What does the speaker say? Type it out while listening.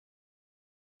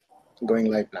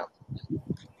Going live now.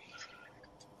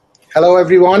 Hello,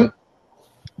 everyone.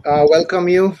 Welcome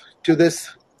you to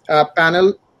this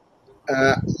panel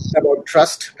about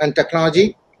trust and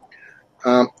technology.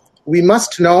 We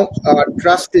must know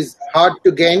trust is hard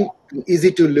to gain and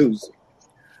easy to lose.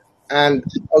 And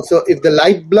also, if the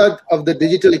lifeblood of the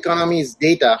digital economy is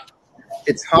data,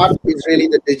 its heart is really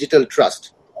the digital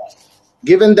trust.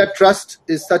 Given that trust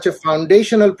is such a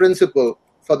foundational principle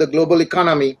for the global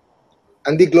economy,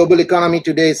 and the global economy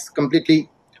today is completely,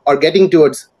 or getting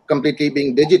towards completely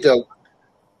being digital,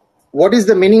 what is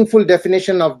the meaningful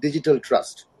definition of digital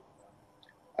trust?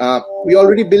 We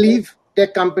already believe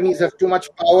tech companies have too much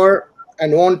power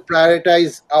and won't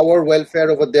prioritize our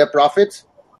welfare over their profits.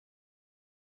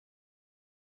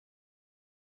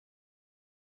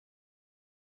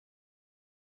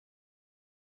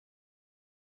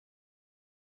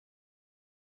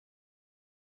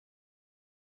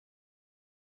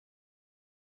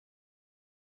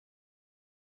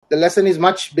 The lesson is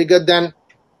much bigger than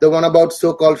the one about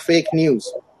so-called fake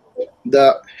news.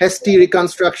 The hasty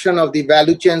reconstruction of the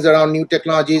value chains around new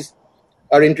technologies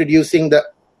are introducing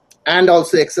and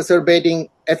also exacerbating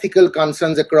ethical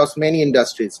concerns across many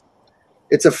industries.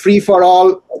 It's a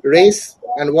free-for-all race,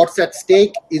 and what's at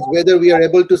stake is whether we are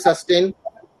able to sustain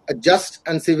a just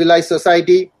and civilized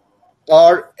society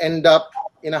or end up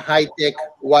in a high-tech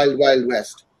wild, wild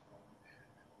west.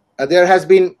 There has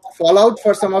been fallout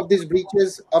for some of these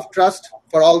breaches of trust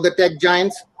for all the tech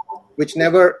giants, which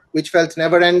felt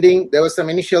never-ending. There were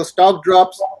some initial stock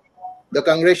drops, the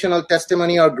congressional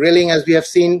testimony or grilling, as we have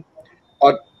seen,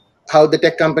 or how the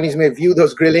tech companies may view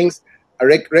those grillings,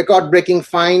 record-breaking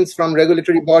fines from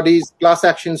regulatory bodies, class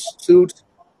action suits.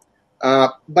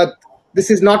 But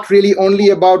this is not really only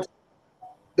about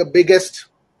the biggest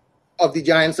of the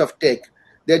giants of tech.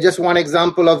 They're just one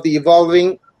example of the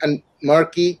evolving and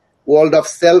murky world of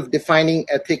self-defining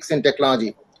ethics in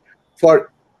technology.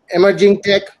 For emerging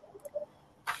tech,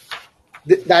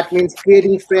 that means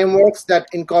creating frameworks that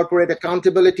incorporate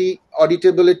accountability,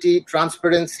 auditability,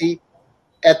 transparency,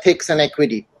 ethics, and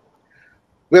equity.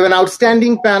 We have an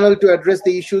outstanding panel to address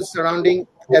the issues surrounding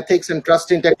ethics and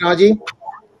trust in technology.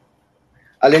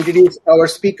 I'll introduce our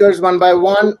speakers one by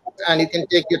one, and you can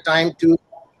take your time to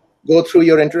go through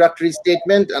your introductory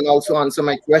statement and also answer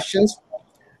my questions.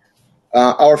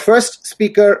 Our first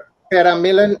speaker,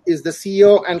 Milan, is the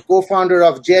CEO and co-founder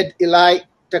of Jade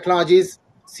Technologies,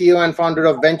 CEO and founder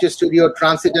of venture studio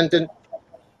Transcendental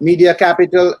Media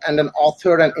Capital, and an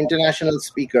author and international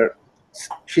speaker.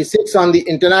 She sits on the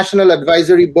International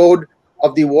Advisory Board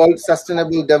of the World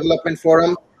Sustainable Development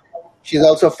Forum. She's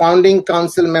also founding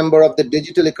council member of the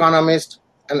Digital Economist,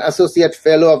 an associate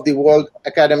fellow of the World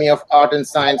Academy of Art and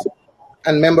Science,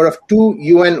 and member of 2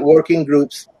 UN working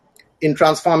groups in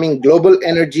transforming global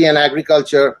energy and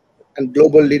agriculture and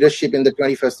global leadership in the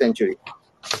 21st century.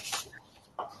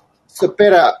 So,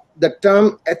 Peta, the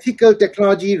term ethical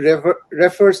technology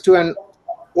refers to an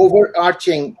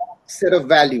overarching set of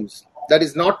values that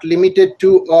is not limited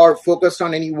to or focused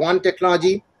on any one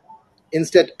technology,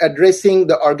 instead addressing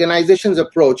the organization's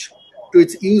approach to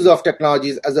its use of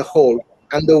technologies as a whole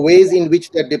and the ways in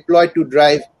which they're deployed to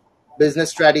drive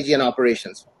business strategy and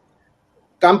operations.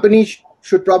 Companies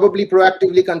should probably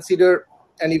proactively consider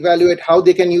and evaluate how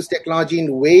they can use technology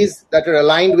in ways that are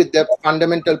aligned with their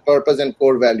fundamental purpose and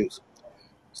core values.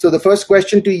 So the first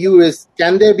question to you is,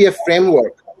 can there be a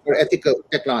framework for ethical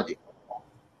technology?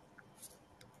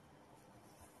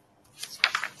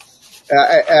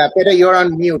 Peta, you're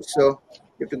on mute, so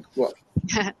you can go.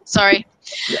 Sorry.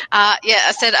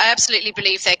 I said I absolutely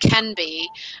believe there can be.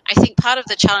 I think part of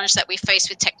the challenge that we face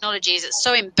with technology is it's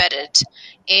so embedded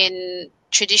in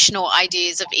traditional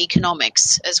ideas of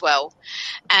economics as well.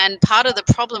 And part of the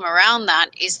problem around that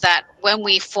is that when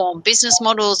we form business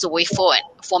models or we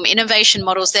form innovation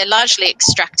models, they're largely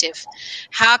extractive.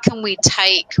 How can we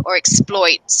take or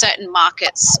exploit certain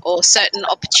markets or certain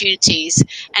opportunities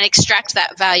and extract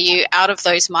that value out of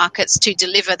those markets to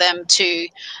deliver them to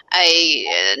a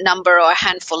number or a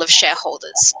handful of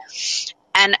shareholders?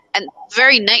 And the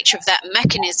very nature of that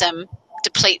mechanism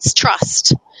depletes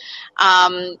trust.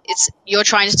 You're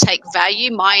trying to take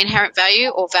value, my inherent value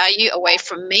or value, away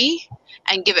from me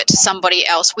and give it to somebody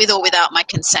else with or without my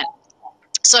consent.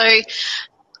 So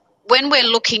when we're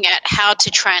looking at how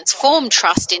to transform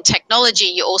trust in technology,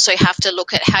 you also have to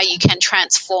look at how you can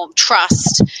transform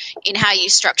trust in how you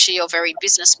structure your very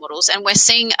business models. And we're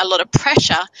seeing a lot of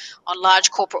pressure on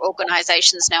large corporate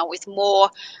organizations now, with more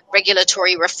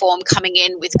regulatory reform coming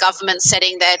in, with governments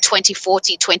setting their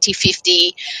 2040,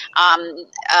 2050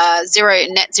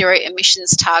 net zero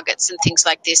emissions targets and things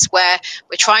like this, where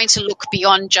we're trying to look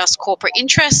beyond just corporate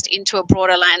interest into a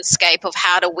broader landscape of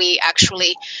how do we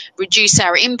actually reduce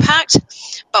our impact.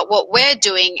 But what we're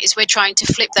doing is we're trying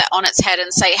to flip that on its head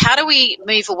and say, how do we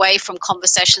move away from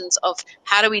conversations of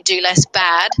how do we do less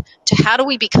bad to how do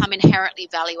we become inherently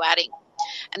value adding?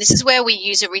 And this is where we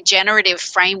use a regenerative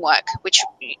framework, which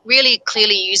really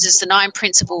clearly uses the 9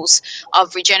 principles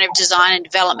of regenerative design and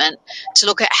development to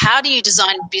look at how do you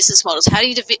design business models, how do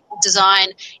you design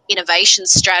innovation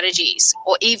strategies,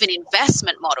 or even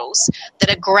investment models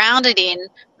that are grounded in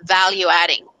value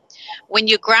adding. When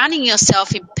you're grounding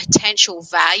yourself in potential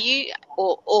value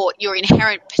or your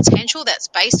inherent potential that's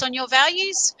based on your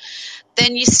values,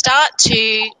 then you start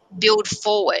to build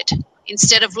forward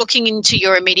instead of looking into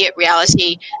your immediate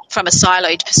reality from a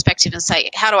siloed perspective and say,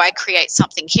 how do I create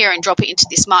something here and drop it into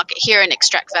this market here and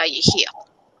extract value here?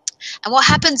 And what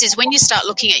happens is when you start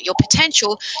looking at your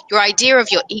potential, your idea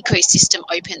of your ecosystem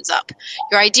opens up.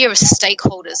 Your idea of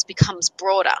stakeholders becomes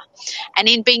broader. And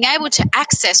in being able to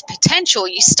access potential,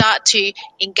 you start to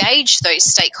engage those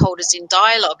stakeholders in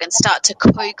dialogue and start to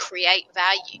co-create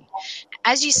value.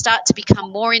 As you start to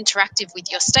become more interactive with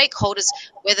your stakeholders,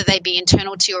 whether they be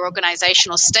internal to your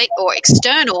organization or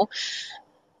external,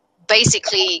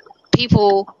 basically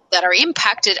people that are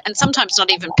impacted, and sometimes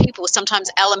not even people, sometimes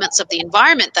elements of the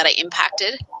environment that are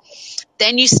impacted,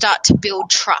 then you start to build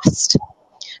trust.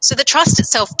 So the trust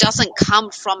itself doesn't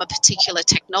come from a particular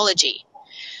technology,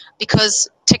 because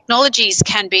technologies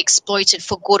can be exploited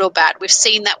for good or bad. We've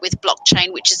seen that with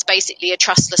blockchain, which is basically a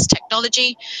trustless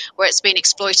technology where it's been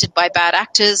exploited by bad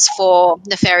actors for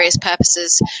nefarious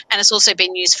purposes, and it's also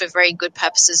been used for very good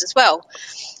purposes as well.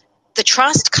 The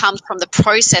trust comes from the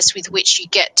process with which you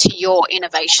get to your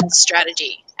innovation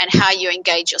strategy and how you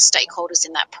engage your stakeholders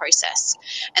in that process.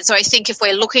 And so I think if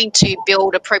we're looking to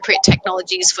build appropriate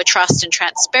technologies for trust and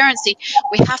transparency,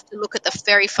 we have to look at the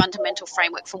very fundamental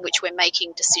framework from which we're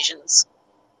making decisions.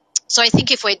 So I think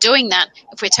if we're doing that,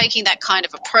 if we're taking that kind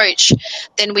of approach,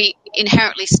 then we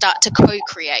inherently start to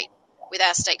co-create with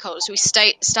our stakeholders. We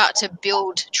start to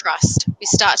build trust. We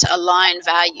start to align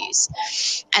values.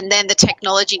 And then the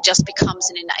technology just becomes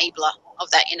an enabler of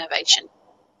that innovation.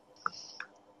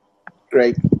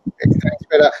 Great. Thanks,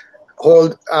 Peta.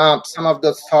 Hold some of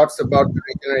those thoughts about the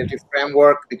regenerative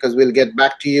framework, because we'll get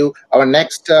back to you. Our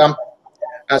next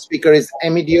speaker is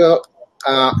Emidio,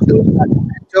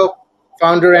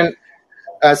 founder and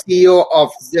CEO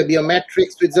of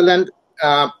Zebiometrics, Switzerland,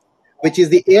 which is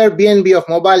the Airbnb of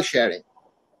mobile sharing.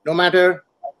 No matter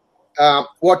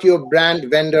what your brand,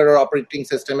 vendor, or operating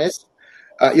system is,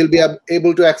 you'll be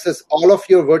able to access all of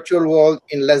your virtual world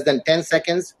in less than 10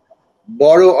 seconds,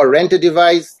 borrow or rent a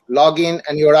device, log in,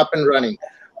 and you're up and running.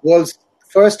 World's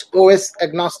first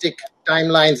OS-agnostic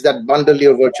timelines that bundle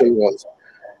your virtual worlds.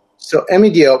 So,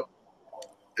 Emidio,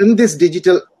 in this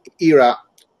digital era,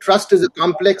 trust is a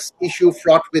complex issue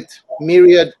fraught with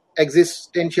myriad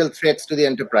existential threats to the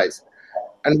enterprise.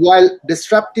 And while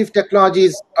disruptive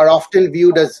technologies are often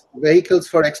viewed as vehicles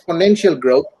for exponential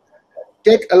growth,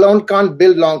 tech alone can't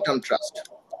build long-term trust.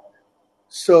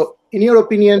 So, in your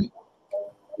opinion,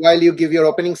 while you give your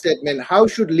opening statement, how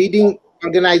should leading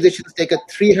organizations take a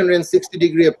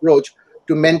 360-degree approach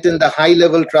to maintain the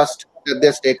high-level trust that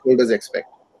their stakeholders expect?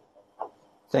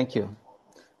 Thank you.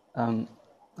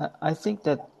 I think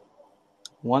that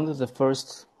one of the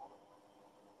first,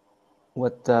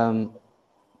 what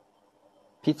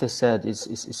Peta said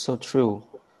is so true,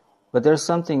 but there's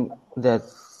something that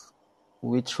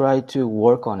we try to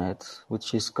work on it,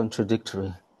 which is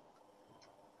contradictory.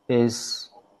 Is,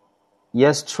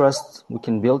 yes, trust, we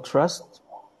can build trust,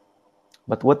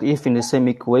 but what if in the same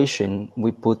equation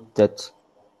we put that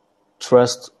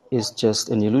trust is just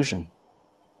an illusion?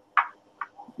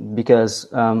 Because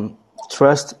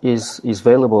trust is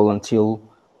valuable until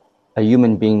a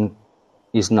human being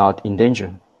is not in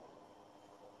danger.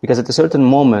 Because at a certain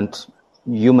moment,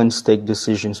 humans take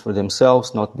decisions for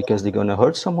themselves, not because they're going to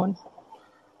hurt someone.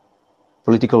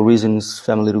 Political reasons,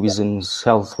 family reasons,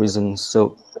 health reasons.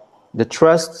 So the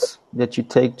trust that you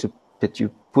take that you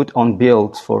put on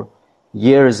build for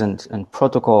years and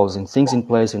protocols and things in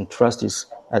place, and trust is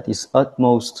at its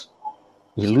utmost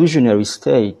illusionary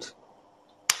state,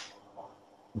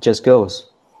 just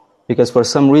goes. Because for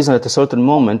some reason at a certain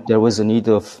moment there was a need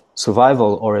of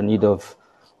survival or a need of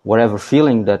whatever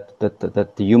feeling that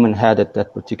the human had at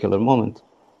that particular moment.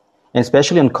 And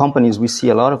especially in companies, we see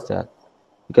a lot of that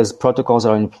because protocols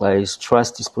are in place,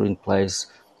 trust is put in place,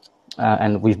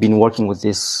 and we've been working with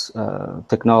this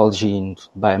technology and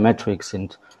biometrics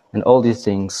and all these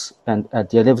things. And at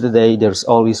the end of the day, there's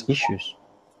always issues.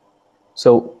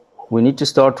 So we need to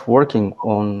start working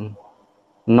on,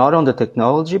 not on the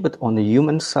technology, but on the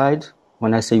human side.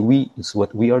 When I say we, it's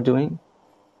what we are doing.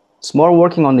 It's more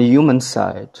working on the human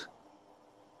side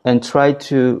and try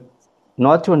to,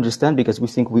 not to understand, because we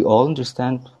think we all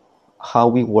understand how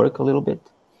we work a little bit,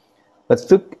 but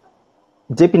look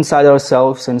deep inside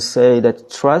ourselves and say that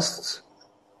trust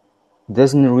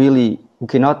doesn't really, we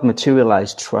cannot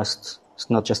materialize trust. It's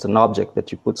not just an object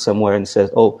that you put somewhere and says,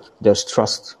 oh, there's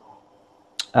trust.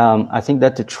 I think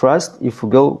that the trust, if we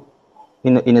go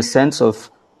in a sense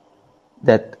of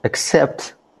that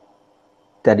accept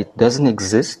that it doesn't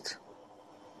exist,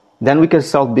 then we can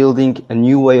start building a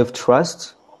new way of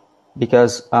trust.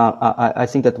 Because I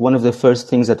think that one of the first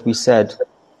things that we said,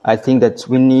 I think that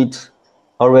we need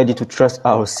already to trust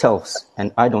ourselves,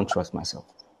 and I don't trust myself.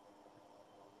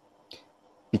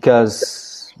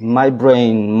 Because my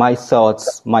brain, my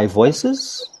thoughts, my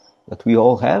voices that we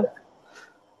all have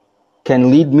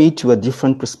can lead me to a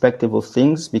different perspective of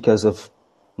things because of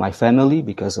my family,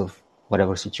 because of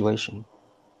whatever situation.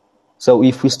 So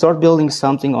if we start building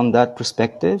something on that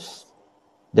perspective,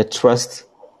 that trust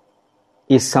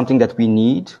is something that we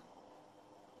need,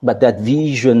 but that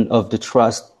vision of the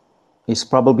trust is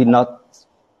probably not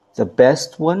the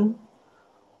best one,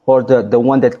 or the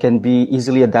one that can be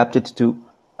easily adapted to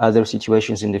other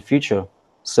situations in the future.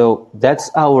 So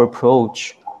that's our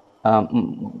approach.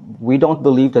 We don't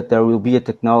believe that there will be a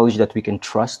technology that we can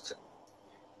trust.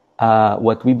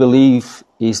 What we believe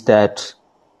is that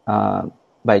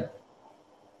by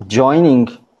joining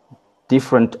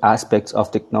different aspects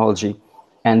of technology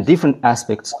and different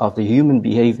aspects of the human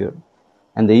behavior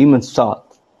and the human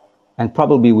thought, and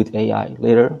probably with AI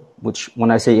later, which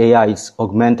when I say AI, it's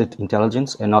augmented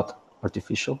intelligence and not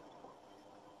artificial,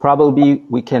 probably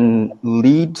we can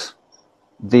lead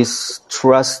this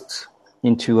trust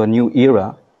into a new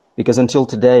era. Because until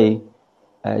today,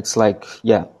 it's like,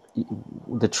 yeah,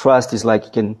 the trust is like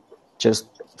it can just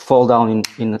fall down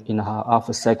in half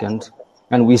a second.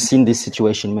 And we've seen this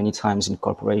situation many times in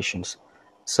corporations.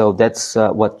 So that's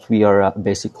what we are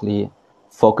basically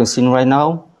focusing right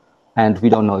now. And we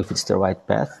don't know if it's the right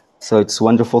path. So it's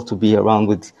wonderful to be around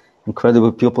with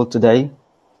incredible people today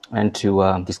and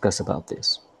to discuss about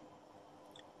this.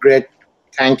 Great.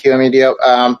 Thank you,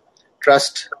 Emidio.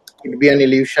 Trust could be an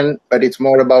illusion, but it's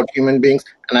more about human beings.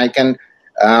 And I can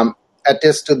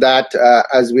attest to that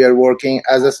as we are working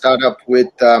as a startup with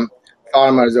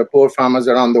farmers or poor farmers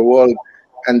around the world.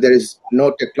 And there is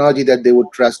no technology that they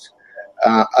would trust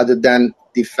other than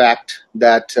the fact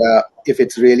that if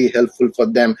it's really helpful for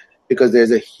them, because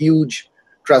there's a huge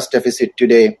trust deficit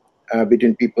today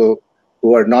between people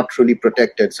who are not truly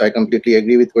protected. So I completely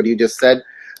agree with what you just said.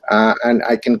 And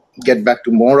I can get back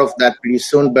to more of that pretty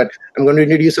soon. But I'm going to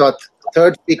introduce our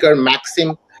third speaker,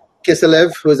 Maxim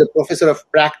Kiselev, who is a professor of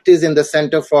practice in the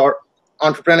Center for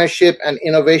Entrepreneurship and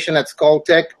Innovation at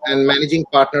Skolkovo and managing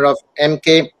partner of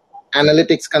MK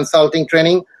Analytics Consulting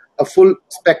Training, a full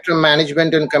spectrum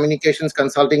management and communications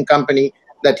consulting company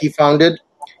that he founded.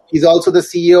 He's also the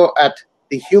CEO at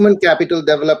the Human Capital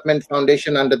Development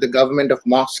Foundation under the government of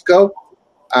Moscow.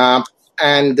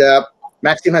 And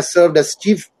Maxim has served as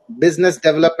Chief Business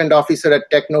Development Officer at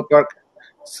Technopark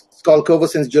Skolkovo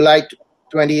since July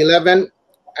 2011.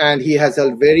 And he has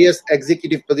held various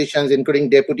executive positions, including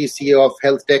Deputy CEO of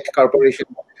Health Tech Corporation,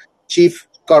 Chief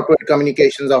Corporate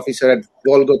Communications Officer at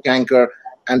Volgo Tanker,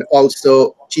 and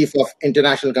also Chief of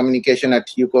International Communication at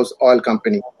Yukos Oil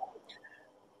Company.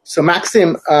 So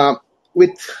Maxim,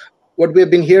 with what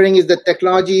we've been hearing is that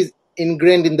technology is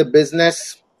ingrained in the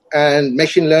business, and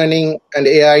machine learning and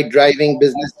AI driving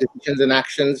business decisions and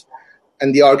actions,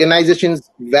 and the organization's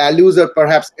values are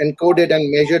perhaps encoded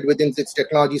and measured within its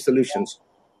technology solutions.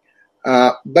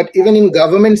 But even in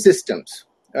government systems,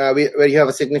 where you have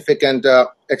a significant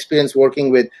experience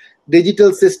working with,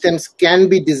 digital systems can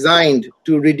be designed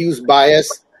to reduce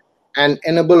bias and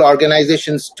enable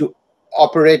organizations to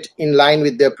operate in line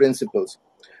with their principles.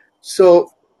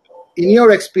 So in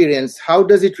your experience, how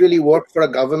does it really work for a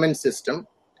government system?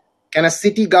 Can a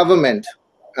city government,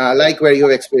 like where you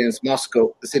have experienced,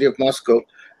 Moscow, the city of Moscow,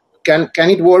 can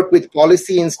it work with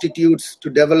policy institutes to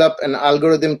develop an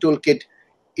algorithm toolkit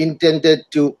intended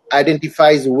to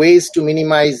identify ways to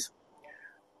minimize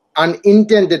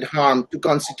unintended harm to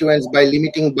constituents by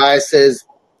limiting biases,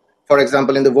 for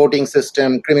example, in the voting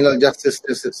system, criminal justice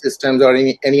systems, or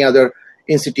any other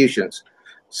institutions.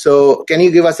 So can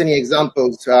you give us any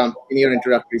examples in your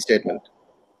introductory statement?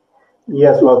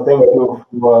 Yes, well, thank you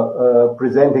for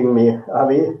presenting me,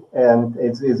 Ravi, and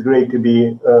it's great to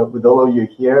be with all of you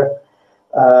here.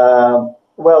 I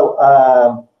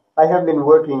have been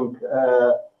working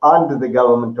under the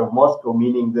government of Moscow,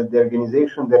 meaning that the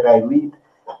organization that I lead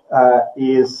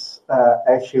is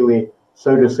actually,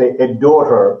 so to say, a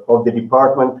daughter of the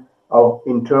Department of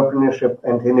Entrepreneurship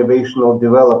and Innovational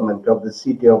Development of the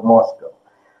city of Moscow.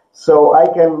 So I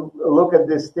can look at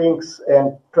these things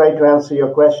and try to answer your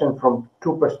question from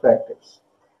two perspectives.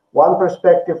 One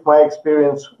perspective, my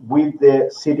experience with the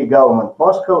city government.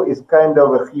 Moscow is kind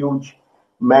of a huge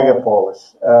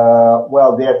megapolis.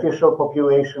 The official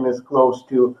population is close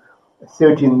to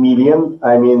 13 million.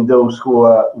 I mean, those who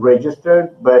are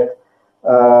registered, but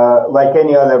like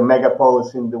any other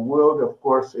megapolis in the world, of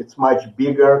course, it's much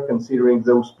bigger considering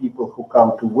those people who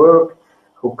come to work,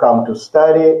 who come to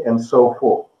study, and so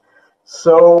forth.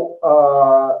 So,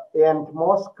 and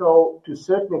Moscow, to a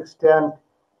certain extent,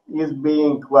 is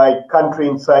being like country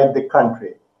inside the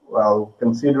country. Well,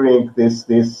 considering this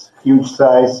huge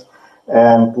size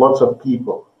and lots of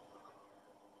people.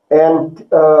 And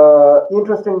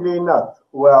interestingly enough,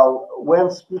 well, when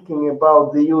speaking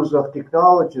about the use of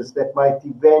technologies that might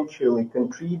eventually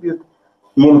contribute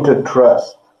into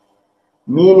trust,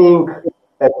 meaning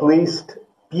at least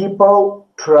people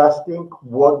trusting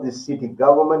what the city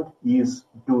government is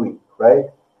doing,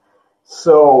 right?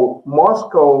 So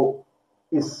Moscow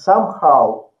is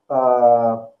somehow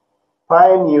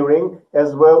pioneering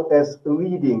as well as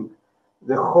leading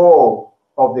the whole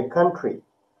of the country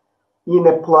in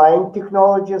applying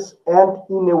technologies and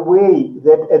in a way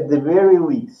that at the very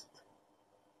least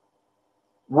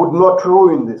would not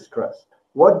ruin this trust.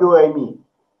 What do I mean?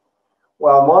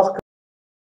 Well, Moscow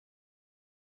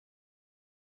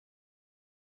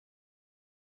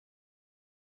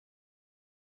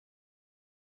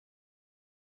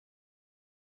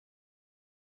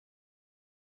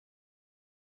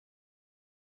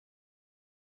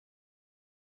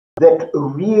that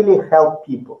really help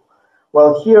people.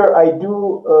 Well, here I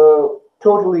do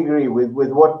totally agree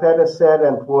with what Peta said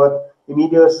and what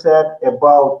Emidio said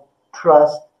about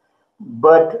trust.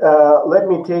 But let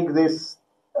me take this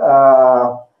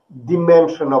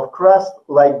dimension of trust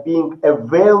like being a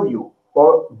value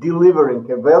or delivering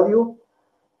a value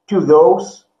to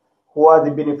those who are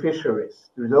the beneficiaries,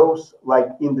 to those like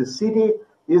in the city.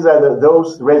 These are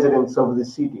those residents of the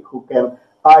city who can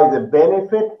either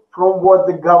benefit from what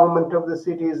the government of the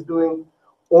city is doing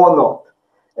or not.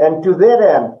 And to that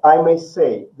end, I may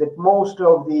say that most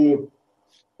of the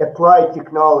applied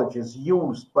technologies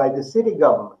used by the city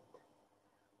government,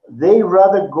 they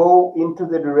rather go into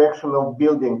the direction of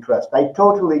building trust. I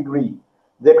totally agree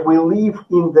that we live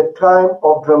in the time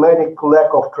of dramatic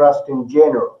lack of trust in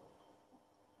general.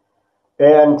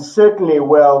 And certainly,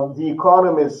 well, the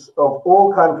economies of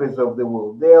all countries of the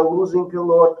world, they are losing a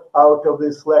lot out of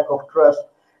this lack of trust,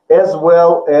 as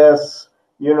well as,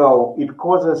 it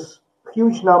causes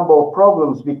huge number of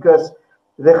problems because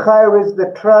the higher is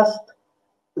the trust,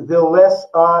 the less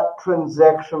are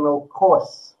transactional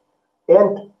costs,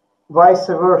 and vice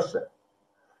versa.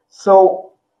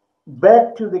 So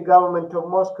back to the government of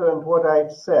Moscow and what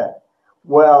I've said.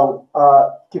 Well,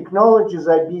 technologies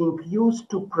are being used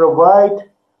to provide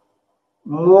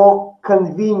more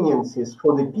conveniences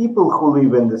for the people who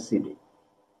live in the city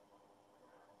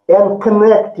and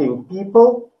connecting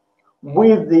people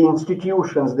with the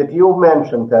institutions that you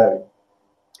mentioned, Ravi.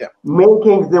 Yeah.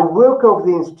 Making the work of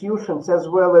the institutions as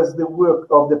well as the work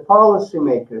of the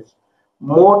policymakers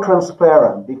more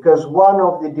transparent, because one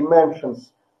of the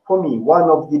dimensions, for me, one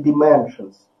of the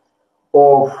dimensions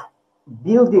of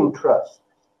building trust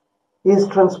is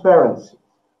transparency.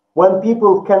 When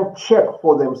people can check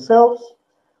for themselves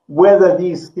whether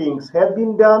these things have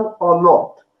been done or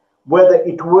not, whether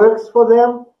it works for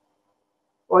them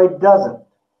or it doesn't.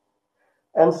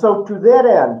 And so to that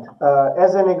end,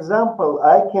 as an example,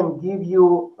 I can give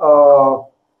you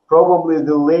probably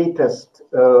the latest,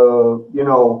 over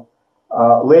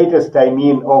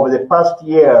the past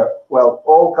year, well,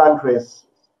 all countries,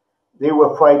 they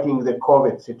were fighting the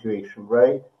COVID situation,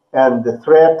 right? And the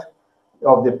threat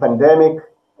of the pandemic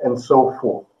and so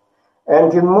forth.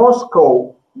 And in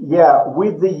Moscow,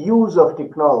 with the use of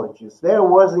technologies, there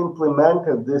was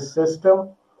implemented this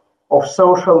system of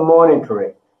social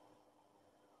monitoring.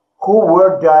 Who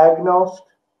were diagnosed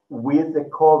with the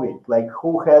COVID, like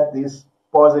who had this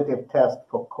positive test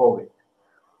for COVID.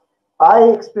 I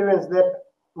experienced that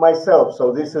myself,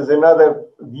 so this is another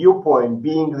viewpoint,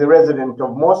 being the resident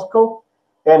of Moscow,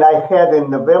 and I had in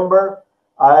November,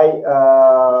 I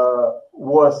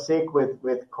was sick with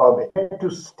COVID. I had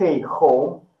to stay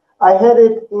home. I had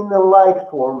it in a light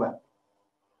format,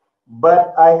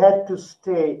 but I had to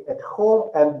stay at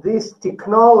home, and this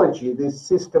technology, this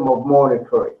system of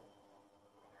monitoring,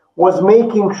 was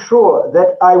making sure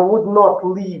that I would not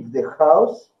leave the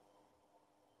house,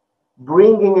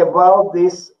 bringing about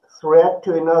this threat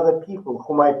to another people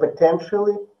whom I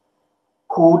potentially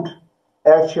could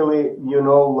actually,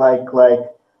 like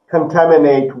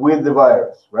contaminate with the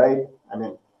virus, right? I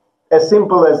mean, as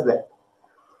simple as that.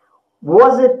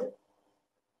 Was it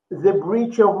the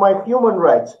breach of my human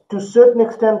rights? To a certain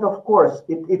extent, of course,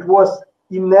 it was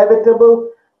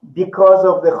inevitable because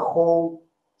of the whole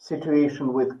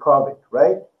situation with COVID,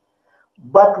 right?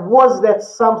 But was that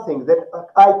something that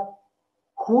I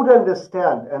could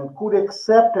understand and could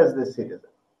accept as the citizen?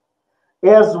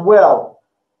 As well,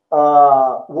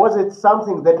 was it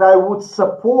something that I would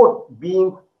support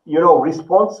being,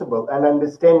 responsible and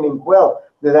understanding well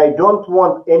that I don't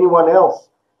want anyone else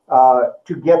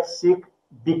to get sick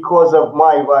because of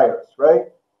my virus,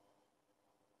 right?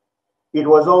 It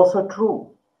was also true.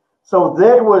 So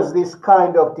that was this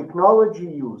kind of technology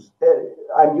use.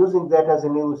 I'm using that as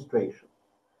an illustration.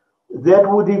 That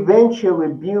would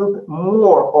eventually build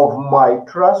more of my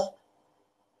trust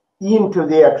into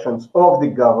the actions of the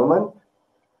government,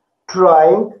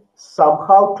 trying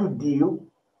somehow to deal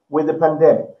with the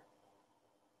pandemic.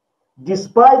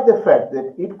 Despite the fact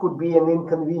that it could be an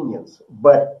inconvenience,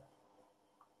 but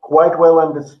quite well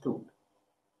understood.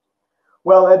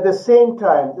 Well, at the same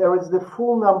time, there is the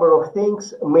full number of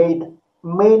things made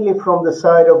mainly from the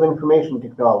side of information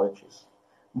technologies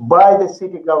by the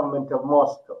city government of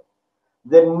Moscow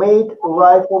that made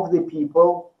life of the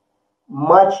people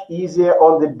much easier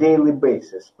on the daily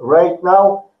basis. Right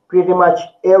now, pretty much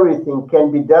everything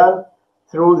can be done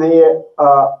through the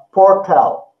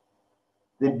portal,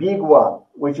 the big one,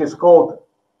 which is called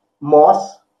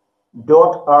mos.ru.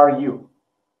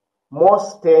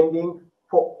 MOS standing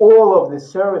for all of the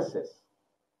services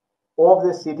of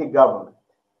the city government.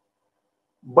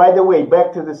 By the way,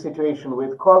 back to the situation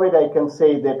with COVID, I can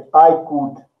say that I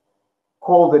could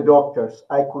call the doctors,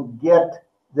 I could get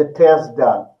the test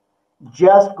done,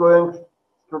 just going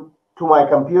to my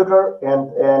computer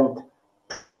and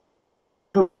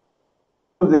to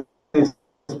this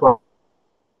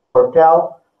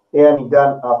portal and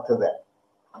done after that.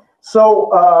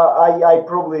 So I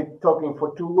probably talking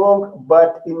for too long,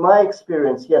 but in my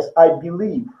experience, yes, I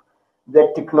believe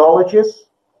that technologies,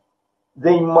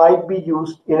 they might be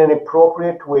used in an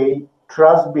appropriate way,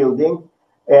 trust building,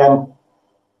 and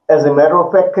as a matter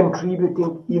of fact,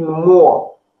 contributing in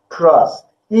more trust,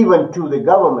 even to the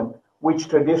government, which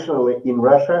traditionally in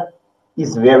Russia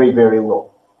is very, very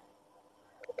low.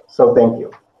 So thank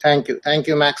you. Thank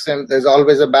you, Maxim. There's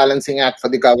always a balancing act for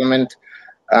the government,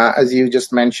 as you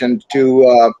just mentioned,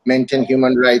 to maintain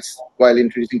human rights while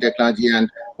introducing technology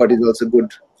and what is also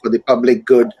good for the public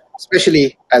good,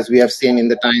 especially as we have seen in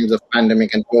the times of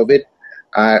pandemic and COVID.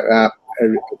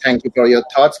 Thank you for your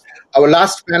thoughts. Our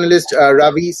last panelist,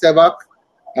 Ravi Sewak,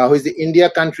 who is the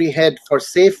India country head for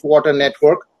Safe Water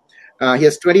Network. He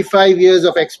has 25 years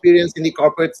of experience in the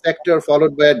corporate sector,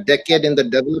 followed by a decade in the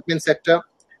development sector.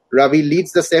 Ravi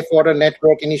leads the Safe Water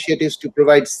Network initiatives to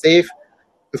provide safe,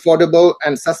 affordable,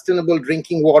 and sustainable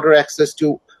drinking water access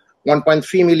to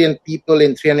 1.3 million people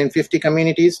in 350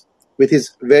 communities. With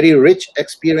his very rich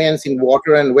experience in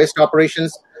water and waste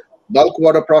operations, bulk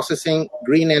water processing,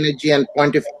 green energy, and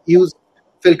point-of-use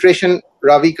filtration,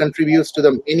 Ravi contributes to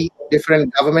the many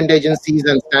different government agencies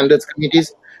and standards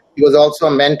committees. He was also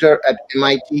a mentor at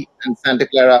MIT and Santa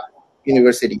Clara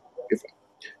University.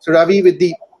 So Ravi, with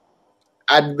the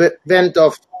advent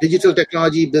of digital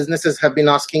technology, businesses have been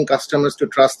asking customers to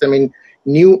trust them in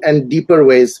new and deeper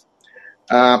ways,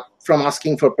 from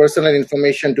asking for personal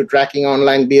information to tracking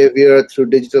online behavior through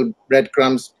digital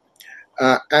breadcrumbs.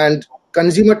 And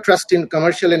consumer trust in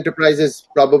commercial enterprises,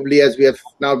 probably, as we have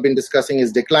now been discussing,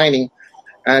 is declining.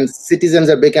 And citizens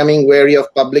are becoming wary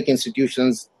of public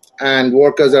institutions, and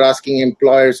workers are asking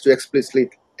employers to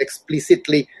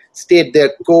explicitly state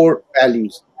their core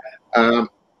values.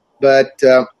 But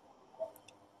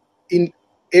in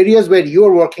areas where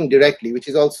you're working directly, which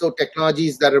is also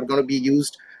technologies that are going to be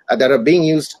used, that are being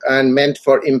used and meant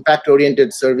for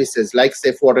impact-oriented services like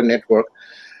Safe Water Network,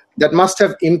 that must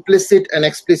have implicit and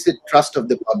explicit trust of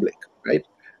the public, right?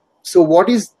 So what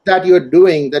is that you're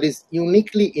doing that is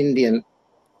uniquely Indian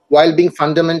while being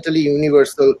fundamentally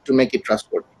universal to make it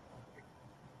trustworthy?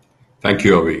 Thank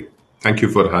you, Ravi. Thank you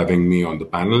for having me on the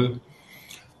panel.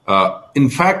 In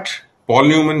fact, Paul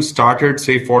Newman started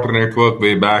Safe Water Network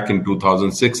way back in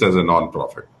 2006 as a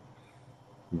non-profit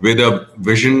with a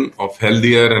vision of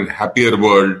healthier and happier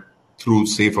world through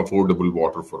safe, affordable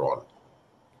water for all.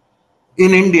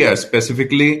 In India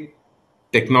specifically,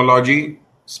 technology,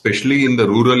 especially in the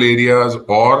rural areas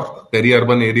or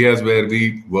peri-urban areas where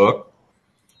we work,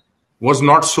 was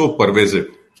not so pervasive.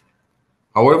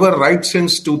 However, right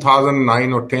since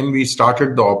 2009 or 10, we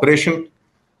started the operation.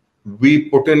 We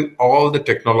put in all the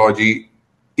technology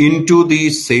into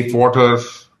the safe water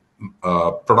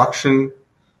production,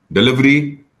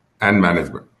 delivery, and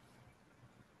management.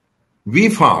 We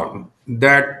found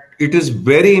that it is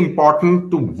very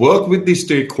important to work with the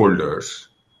stakeholders,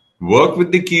 work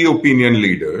with the key opinion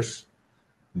leaders,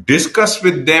 discuss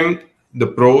with them the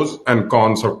pros and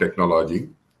cons of technology,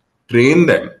 train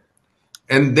them,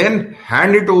 and then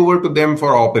hand it over to them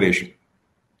for operation.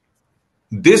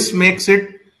 This makes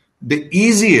it the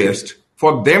easiest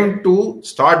for them to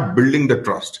start building the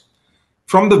trust.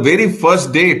 From the very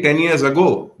first day, 10 years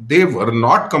ago, they were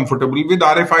not comfortable with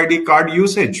RFID card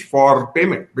usage for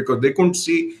payment because they couldn't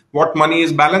see what money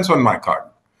is balanced on my card.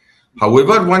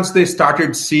 However, once they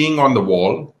started seeing on the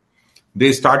wall,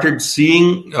 they started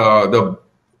seeing the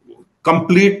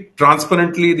complete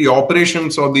transparently the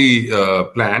operations of the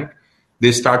plant,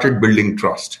 they started building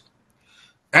trust.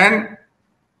 And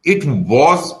it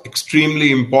was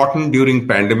extremely important during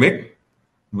pandemic,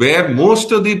 where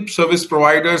most of the service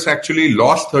providers actually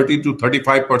lost 30 to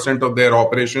 35% of their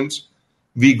operations.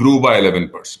 We grew by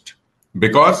 11%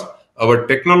 because our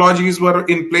technologies were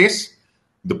in place,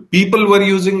 the people were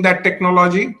using that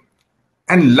technology,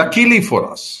 and luckily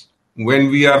for us, when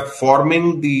we are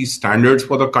forming the standards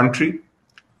for the country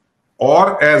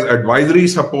or as advisory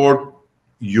support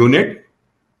unit,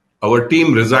 our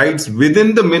team resides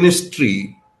within the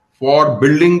ministry for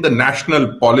building the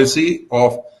national policy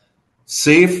of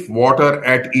safe water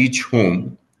at each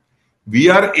home. We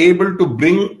are able to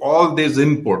bring all these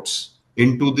inputs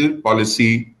into the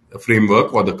policy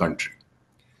framework for the country.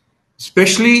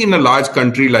 Especially in a large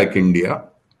country like India,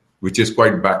 which is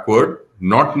quite backward,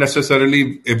 not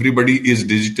necessarily everybody is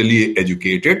digitally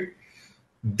educated.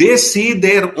 They see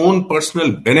their own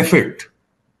personal benefit.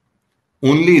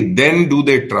 Only then do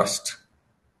they trust.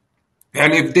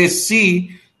 And if they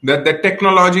see that the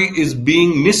technology is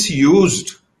being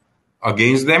misused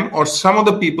against them or some of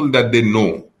the people that they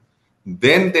know,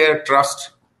 then their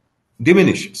trust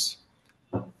diminishes.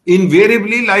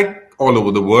 Invariably, like all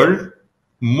over the world,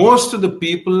 most of the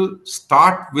people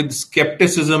start with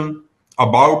skepticism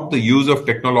about the use of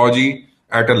technology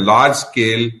at a large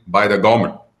scale by the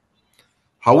government.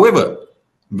 However,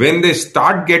 when they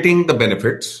start getting the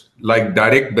benefits, like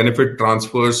direct benefit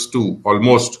transfers to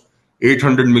almost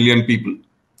 800 million people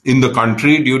in the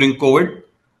country during COVID,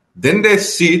 then they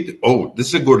see, oh, this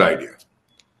is a good idea.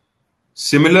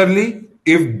 Similarly,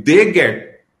 if they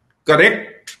get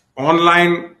correct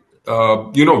online,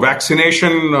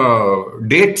 vaccination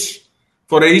dates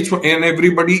for each and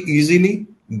everybody easily,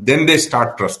 then they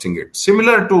start trusting it.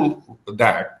 Similar to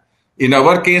that, in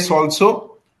our case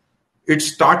also, it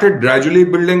started gradually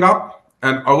building up,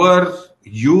 and our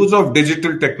use of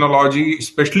digital technology,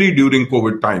 especially during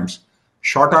COVID times,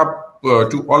 shot up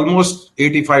to almost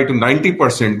 85 to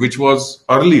 90%, which was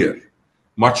earlier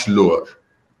much lower.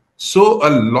 So a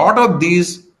lot of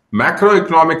these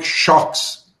macroeconomic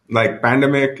shocks like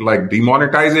pandemic, like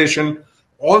demonetization,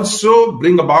 also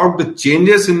bring about the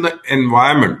changes in the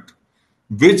environment,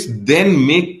 which then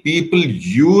make people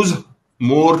use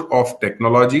more of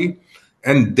technology,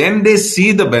 and then they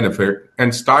see the benefit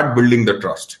and start building the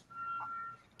trust.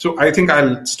 So I think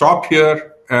I'll stop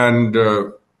here, and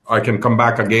I can come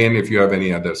back again if you have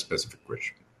any other specific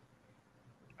question.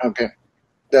 Okay.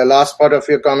 The last part of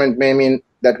your comment may mean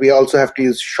that we also have to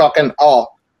use shock and awe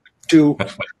to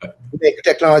make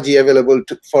technology available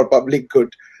for public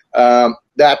good.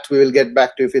 That we will get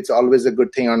back to if it's always a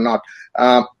good thing or not.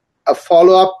 A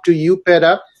follow-up to you,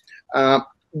 Peta.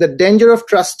 The danger of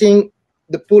trusting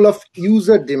the pool of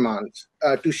user demands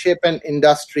to shape an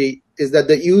industry is that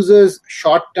the user's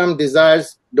short-term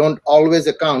desires don't always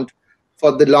account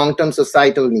for the long-term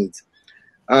societal needs.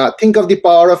 Think of the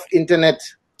power of internet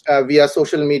via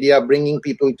social media, bringing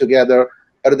people together.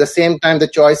 But at the same time, the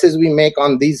choices we make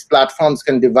on these platforms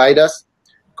can divide us,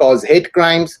 cause hate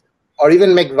crimes, or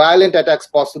even make violent attacks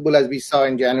possible, as we saw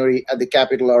in January at the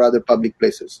Capitol or other public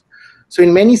places. So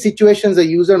in many situations, a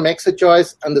user makes a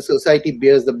choice and the society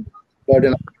bears the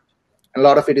burden. A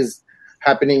lot of it is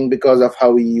happening because of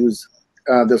how we use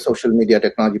the social media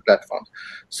technology platforms.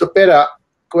 So Peta,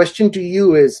 question to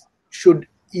you is, should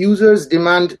users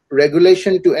demand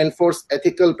regulation to enforce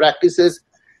ethical practices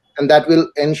and that will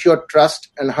ensure trust?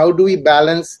 And how do we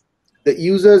balance the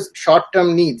user's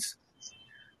short-term needs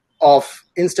of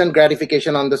instant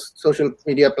gratification on the social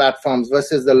media platforms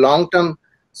versus the long-term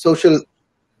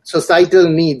societal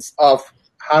needs of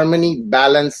harmony,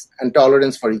 balance, and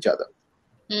tolerance for each other?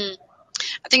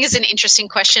 I think it's an interesting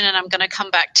question, and I'm going to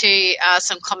come back to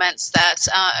some comments that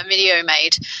Emidio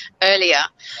made earlier.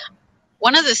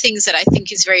 One of the things that I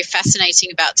think is very fascinating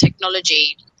about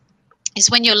technology is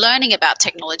when you're learning about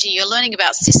technology, you're learning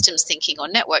about systems thinking or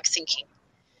network thinking.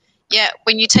 Yeah,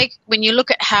 when you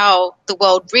look at how the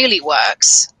world really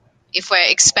works, if we're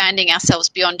expanding ourselves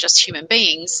beyond just human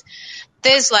beings,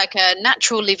 there's like a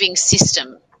natural living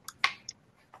system,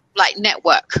 like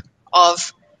network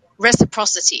of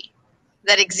reciprocity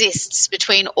that exists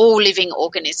between all living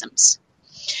organisms.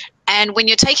 And when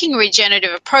you're taking a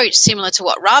regenerative approach, similar to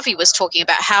what Ravi was talking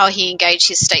about, how he engaged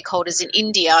his stakeholders in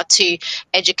India to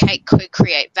educate,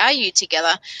 co-create value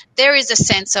together, there is a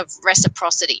sense of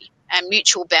reciprocity and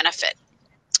mutual benefit.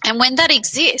 And when that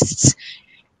exists,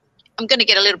 I'm going to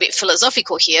get a little bit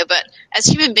philosophical here, but as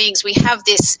human beings, we have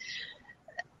this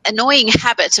annoying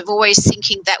habit of always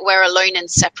thinking that we're alone and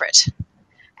separate.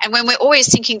 And when we're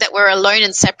always thinking that we're alone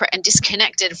and separate and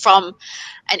disconnected from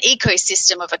an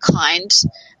ecosystem of a kind,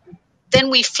 then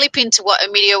we flip into what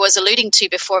Emidio was alluding to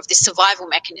before of this survival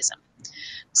mechanism,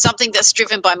 something that's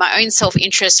driven by my own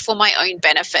self-interest for my own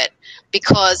benefit,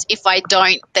 because if I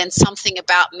don't, then something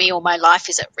about me or my life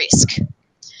is at risk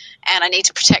and I need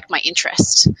to protect my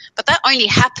interest. But that only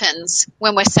happens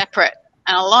when we're separate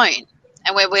and alone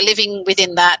and where we're living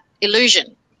within that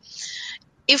illusion.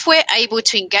 If we're able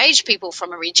to engage people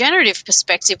from a regenerative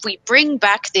perspective, we bring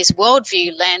back this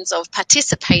worldview lens of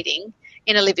participating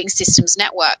in a living systems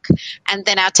network. And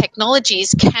then our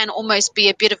technologies can almost be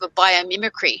a bit of a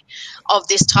biomimicry of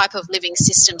this type of living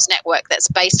systems network that's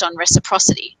based on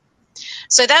reciprocity.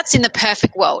 So that's in the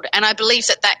perfect world. And I believe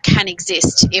that that can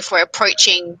exist if we're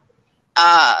approaching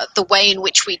the way in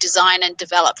which we design and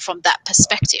develop from that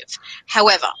perspective.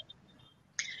 However,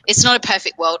 it's not a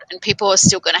perfect world, and people are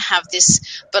still going to have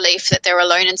this belief that they're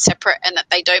alone and separate and that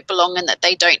they don't belong and that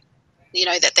they don't,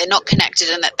 that they're not connected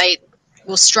and that they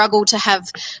will struggle to have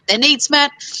their needs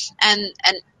met, and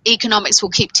economics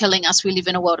will keep telling us we live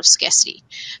in a world of scarcity.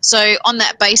 So on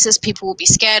that basis, people will be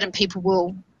scared and people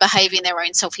will behave in their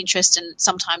own self-interest and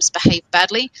sometimes behave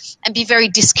badly and be very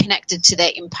disconnected to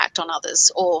their impact on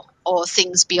others or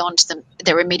things beyond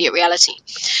their immediate reality.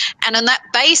 And on that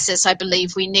basis, I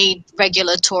believe we need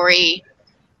regulatory,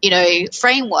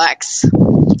 frameworks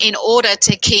in order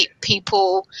to keep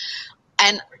people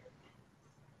and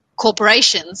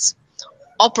corporations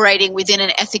operating within an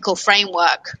ethical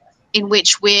framework in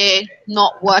which we're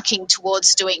not working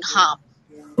towards doing harm.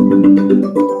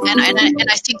 And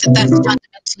I think that that's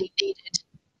fundamentally needed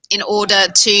in order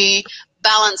to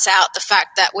balance out the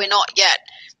fact that we're not yet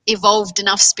evolved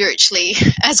enough spiritually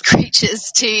as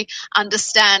creatures to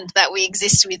understand that we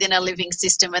exist within a living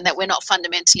system and that we're not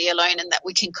fundamentally alone and that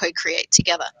we can co-create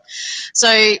together. So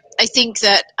I think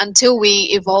that until we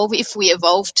evolve, if we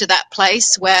evolve to that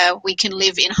place where we can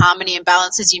live in harmony and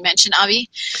balance, as you mentioned,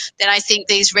 Avi, then I think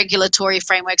these regulatory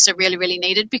frameworks are really, really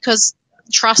needed, because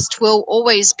trust will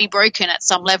always be broken at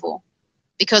some level,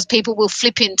 because people will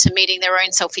flip into meeting their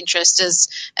own self-interest, as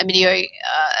Emidio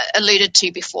alluded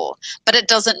to before. But it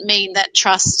doesn't mean that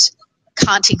trust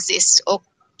can't exist or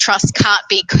trust can't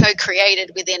be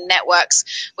co-created within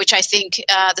networks, which I think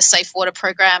the Safe Water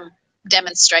Program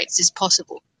demonstrates is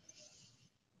possible.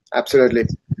 Absolutely.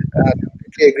 I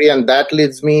completely agree. And that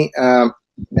leads me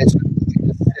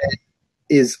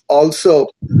is also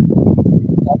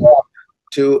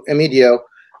to Emidio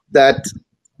that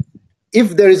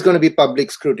if there is going to be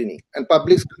public scrutiny, and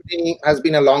public scrutiny has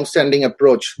been a long-standing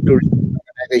approach to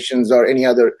organizations or any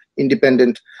other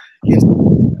independent and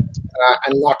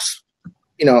not,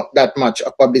 that much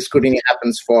of public scrutiny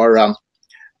happens for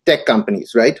tech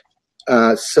companies, right?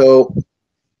 So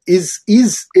is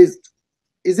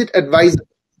it advisable,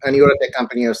 and you're a tech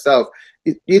company yourself,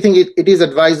 do you think it is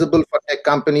advisable for tech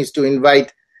companies to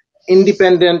invite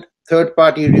independent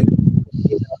third-party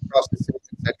review processes,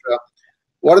 etc.?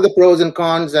 What are the pros and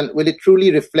cons, and will it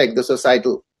truly reflect the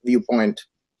societal viewpoint,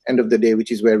 end of the day,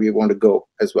 which is where we want to go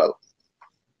as well?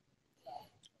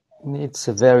 It's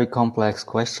a very complex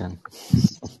question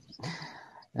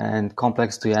and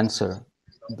complex to answer,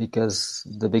 because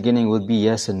the beginning would be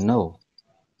yes and no.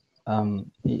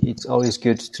 It's always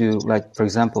good to, like, for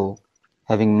example,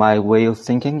 having my way of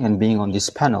thinking and being on this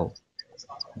panel.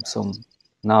 So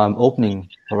now I'm opening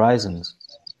horizons.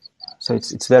 So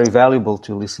it's very valuable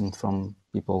to listen from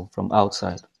people from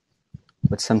outside,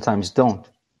 but sometimes don't.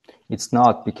 It's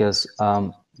not because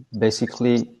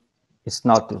basically it's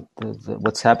not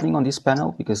what's happening on this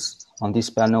panel, because on this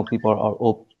panel people are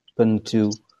open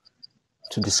to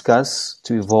discuss,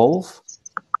 to evolve.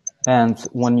 And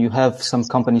when you have some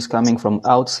companies coming from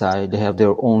outside, they have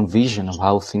their own vision of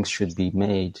how things should be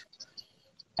made.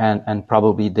 And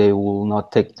probably they will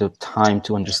not take the time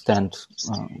to understand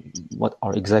what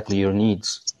are exactly your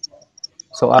needs.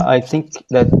 So I think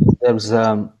that there's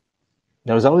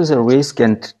always a risk.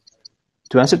 And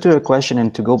to answer to your question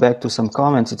and to go back to some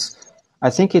comments,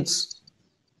 I think it's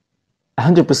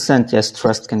 100%, yes,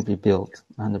 trust can be built,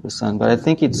 100%. But I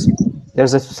think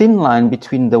there's a thin line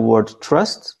between the word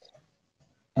trust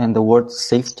and the word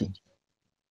safety.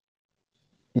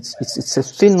 It's a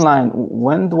thin line.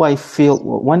 When do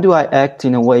I act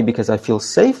in a way because I feel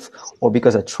safe or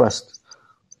because I trust?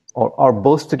 Or are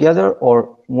both together,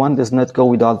 or one does not go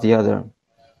without the other?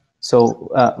 So,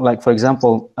 like, for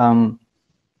example,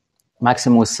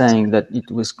 Maxim was saying that it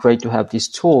was great to have these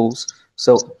tools.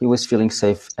 So he was feeling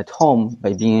safe at home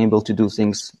by being able to do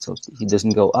things so he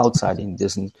doesn't go outside and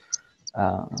doesn't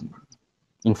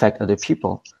infect other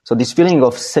people. So this feeling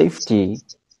of safety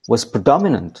was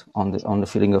predominant on the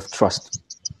feeling of trust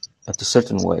at a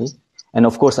certain way. And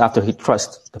of course, after he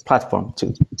trusts the platform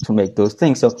to make those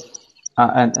things. So,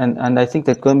 and I think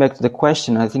that going back to the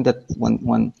question, I think that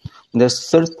when there's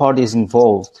third parties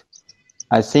involved,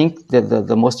 I think that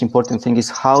the most important thing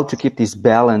is how to keep this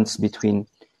balance between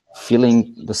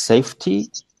feeling the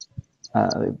safety,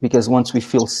 because once we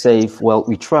feel safe, well,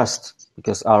 we trust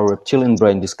because our reptilian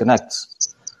brain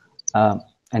disconnects,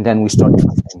 and then we start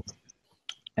trusting.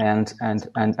 And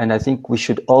I think we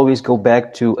should always go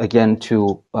back to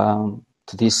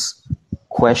this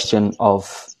question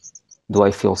of, do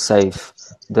I feel safe?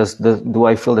 Do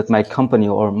I feel that my company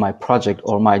or my project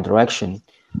or my direction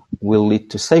will lead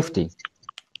to safety,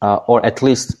 or at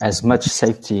least as much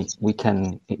safety we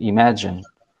can imagine?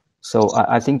 So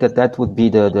I think that would be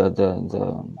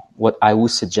the what I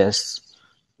would suggest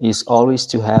is always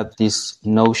to have this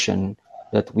notion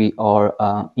that we are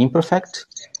imperfect,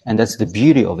 and that's the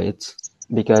beauty of it,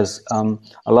 because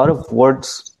a lot of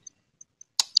words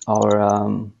are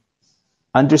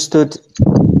understood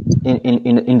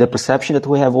in the perception that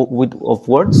we have of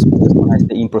words. When I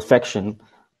say imperfection,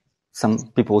 some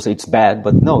people will say it's bad,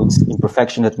 but no, it's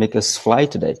imperfection that makes us fly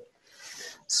today.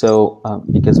 So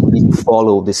because we didn't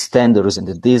follow the standards and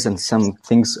and some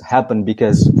things happen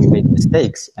because we made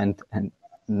mistakes, and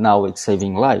now it's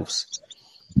saving lives.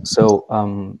 So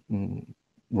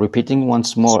repeating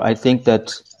once more, I think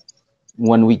that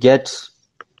when we get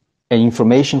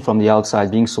information from the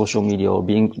outside, being social media or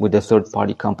being with a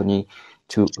third-party company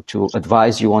to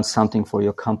advise you on something for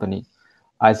your company,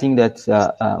 I think that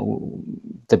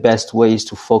the best way is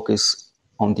to focus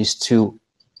on these two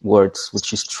words,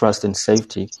 which is trust and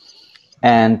safety.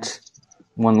 And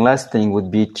one last thing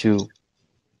would be to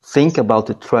think about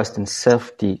the trust and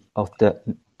safety of the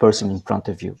person in front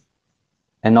of you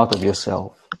and not of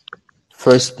yourself.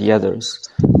 First, the others.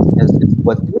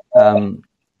 What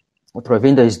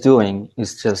Ravinda is doing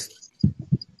is just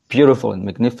beautiful and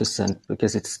magnificent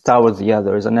because it's toward the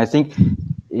others. And I think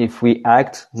if we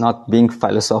act, not being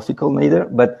philosophical neither,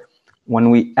 but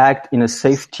when we act in a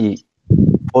safety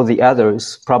for the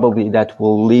others, probably that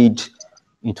will lead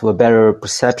into a better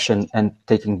perception and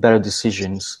taking better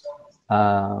decisions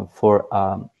for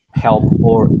help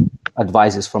or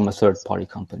advices from a third-party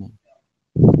company.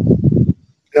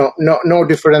 No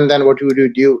different than what you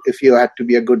would do if you had to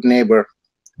be a good neighbor.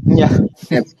 Yeah.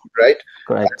 Right?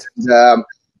 Correct.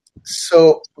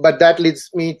 But that leads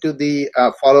me to the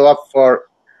follow-up for,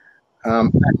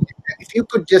 if you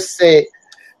could just say,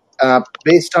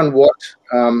 based on what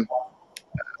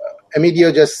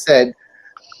Emidio just said,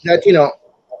 that,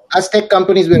 as tech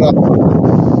companies will,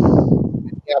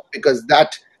 because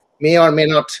that may or may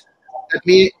not, that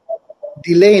may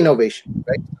delay innovation,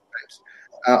 right? Sometimes,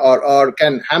 or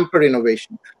can hamper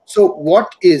innovation. So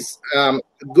what is a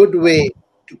good way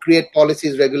to create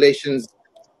policies, regulations,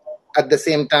 at the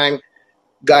same time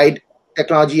guide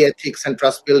technology ethics and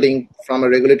trust building from a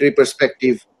regulatory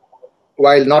perspective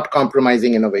while not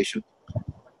compromising innovation?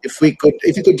 If you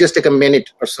could just take a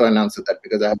minute or so and answer that,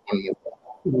 because I have 1 minute.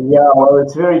 Yeah, well,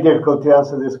 it's very difficult to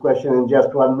answer this question in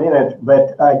just 1 minute,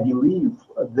 but I believe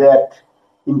that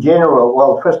in general,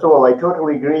 well, first of all, I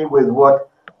totally agree with what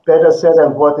Peta said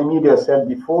and what Emidio said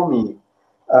before me,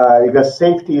 because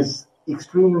safety is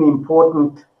extremely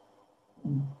important,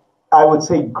 I would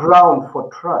say, ground for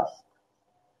trust.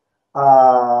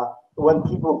 When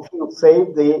people feel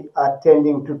safe, they are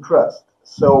tending to trust.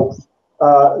 So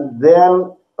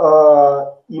then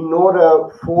in order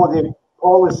for the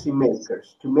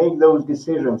policymakers to make those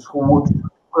decisions who would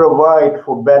provide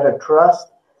for better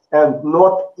trust and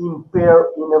not impair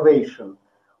innovation.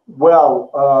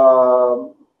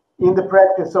 Well, in the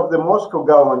practice of the Moscow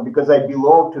government, because I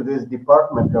belong to this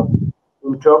department of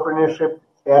entrepreneurship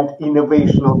and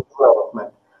innovational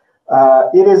development,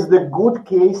 it is the good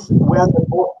case when the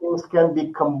both things can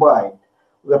be combined.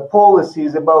 The policy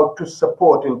is about to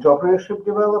support entrepreneurship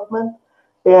development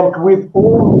and with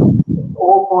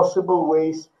all possible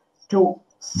ways to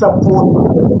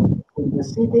support in the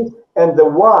city and the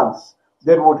ones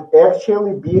that would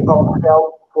actually be of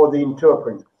help for the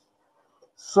entrepreneurs.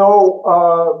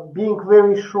 So, being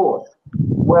very short,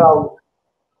 well,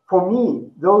 for me,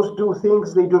 those two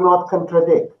things, they do not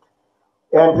contradict.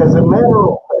 And as a matter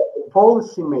of fact,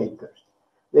 policymakers,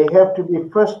 they have to be,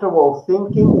 first of all,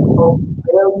 thinking of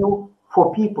value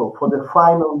for people, for the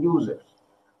final users,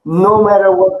 no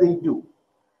matter what they do.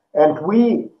 And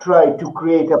we try to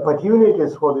create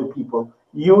opportunities for the people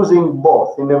using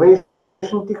both innovation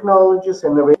technologies,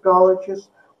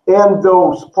 and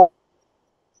those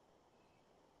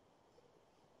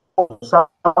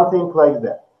something like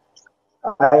that.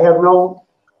 I have no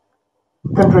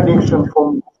contradiction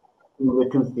from the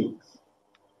two things.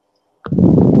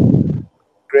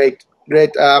 Great.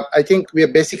 I think we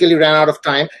have basically ran out of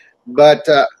time, but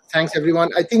thanks everyone.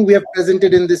 I think we have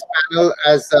presented in this panel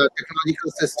as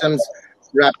technological systems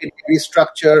rapidly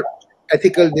restructure,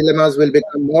 ethical dilemmas will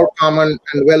become more common,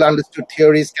 and well understood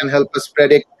theories can help us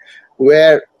predict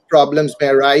where problems may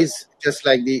arise, just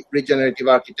like the regenerative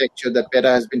architecture that Peta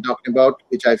has been talking about,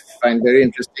 which I find very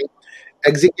interesting.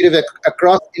 Executives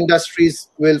across industries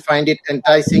will find it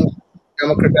enticing,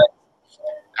 democratize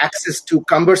access to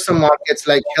cumbersome markets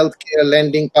like healthcare,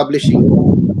 lending, publishing.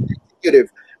 Executive,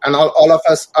 and all of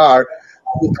us are,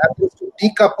 to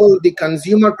decouple the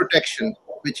consumer protection,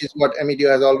 which is what Emidio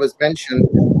has always mentioned,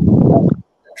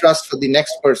 trust for the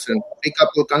next person,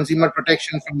 decouple consumer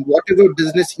protection from whatever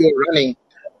business you're running.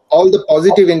 All the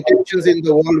positive intentions in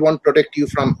the world won't protect you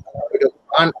from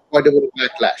unavoidable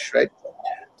backlash, right?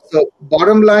 So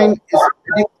bottom line is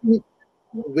predicting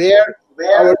where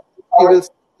our will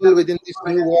still within this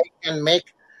new world can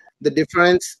make the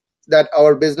difference, that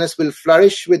our business will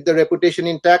flourish with the reputation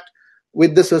intact,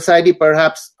 with the society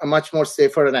perhaps a much more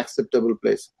safer and acceptable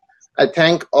place. I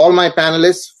thank all my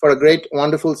panelists for a great,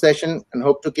 wonderful session and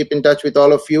hope to keep in touch with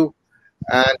all of you.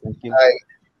 And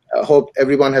I hope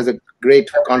everyone has a great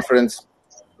conference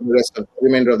for the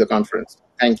remainder of the conference.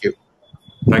 Thank you.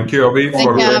 Thank you, Ravi,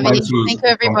 for Thank you,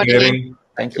 everybody. comparing.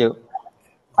 Thank you.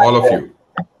 All of you.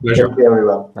 Pleasure. Thank you,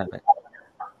 everyone. Bye-bye.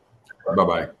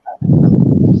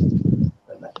 Bye-bye.